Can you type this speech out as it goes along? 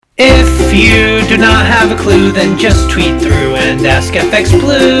If you do not have a clue, then just tweet through and ask FX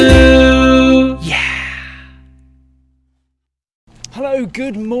Blue. Yeah. Hello,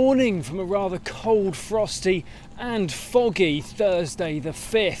 good morning from a rather cold, frosty and foggy Thursday the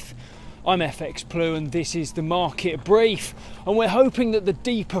 5th. I'm FX Blue and this is the Market Brief, and we're hoping that the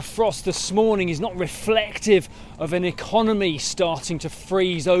deeper frost this morning is not reflective of an economy starting to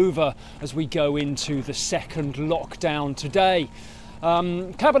freeze over as we go into the second lockdown today.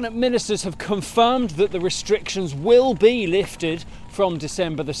 Cabinet ministers have confirmed that the restrictions will be lifted from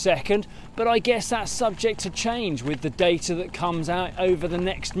December the 2nd, but I guess that's subject to change with the data that comes out over the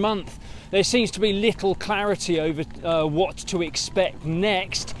next month. There seems to be little clarity over what to expect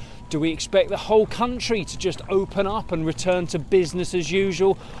next. Do we expect the whole country to just open up and return to business as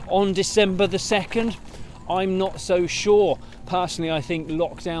usual on December the 2nd? I'm not so sure. Personally, I think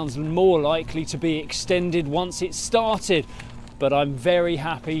lockdown's more likely to be extended once it's started, but I'm very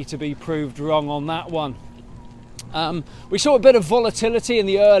happy to be proved wrong on that one. We saw a bit of volatility in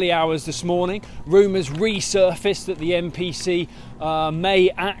the early hours this morning. Rumours resurfaced that the MPC may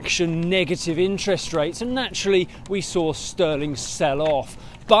action negative interest rates, and naturally we saw sterling sell off.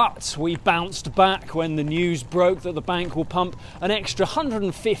 But we bounced back when the news broke that the bank will pump an extra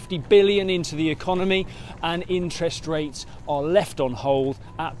 150 billion into the economy and interest rates are left on hold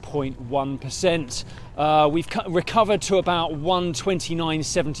at 0.1%. We've recovered to about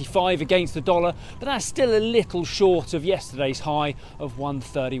 129.75 against the dollar, but that's still a little short of yesterday's high of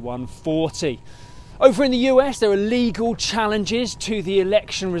 131.40. Over in the US, there are legal challenges to the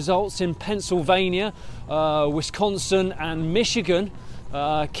election results in Pennsylvania, Wisconsin and Michigan.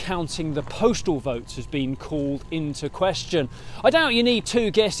 Counting the postal votes has been called into question. I doubt you need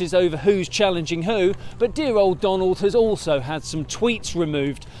two guesses over who's challenging who, but dear old Donald has also had some tweets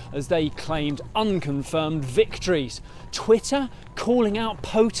removed as they claimed unconfirmed victories. Twitter calling out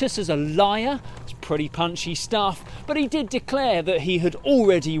POTUS as a liar? It's pretty punchy stuff, but he did declare that he had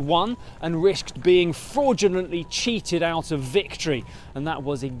already won and risked being fraudulently cheated out of victory, and that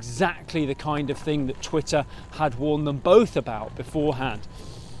was exactly the kind of thing that Twitter had warned them both about beforehand.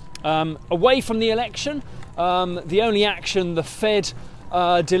 Away from the election, the only action the Fed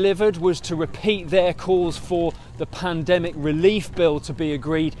delivered was to repeat their calls for the pandemic relief bill to be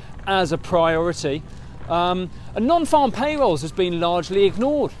agreed as a priority. And non-farm payrolls has been largely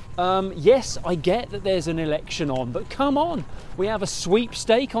ignored. Yes, I get that there's an election on, but come on, we have a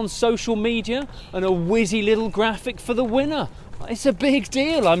sweepstake on social media and a whizzy little graphic for the winner. It's a big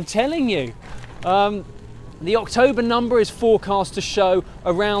deal, I'm telling you. The October number is forecast to show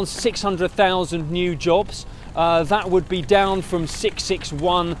around 600,000 new jobs. That would be down from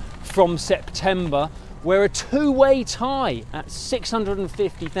 661 from September, where a two-way tie at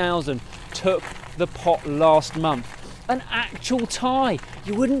 650,000 took the pot last month. An actual tie.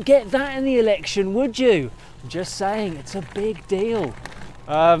 You wouldn't get that in the election, would you? I'm just saying, it's a big deal.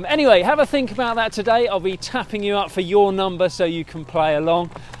 Anyway, have a think about that today. I'll be tapping you up for your number so you can play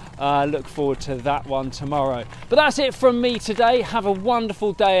along. Look forward to that one tomorrow. But that's it from me today. Have a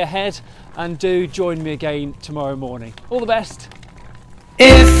wonderful day ahead and do join me again tomorrow morning. All the best.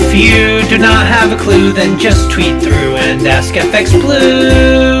 If you do not have a clue, then just tweet through and ask FX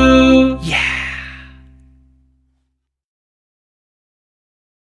Blue. Yeah.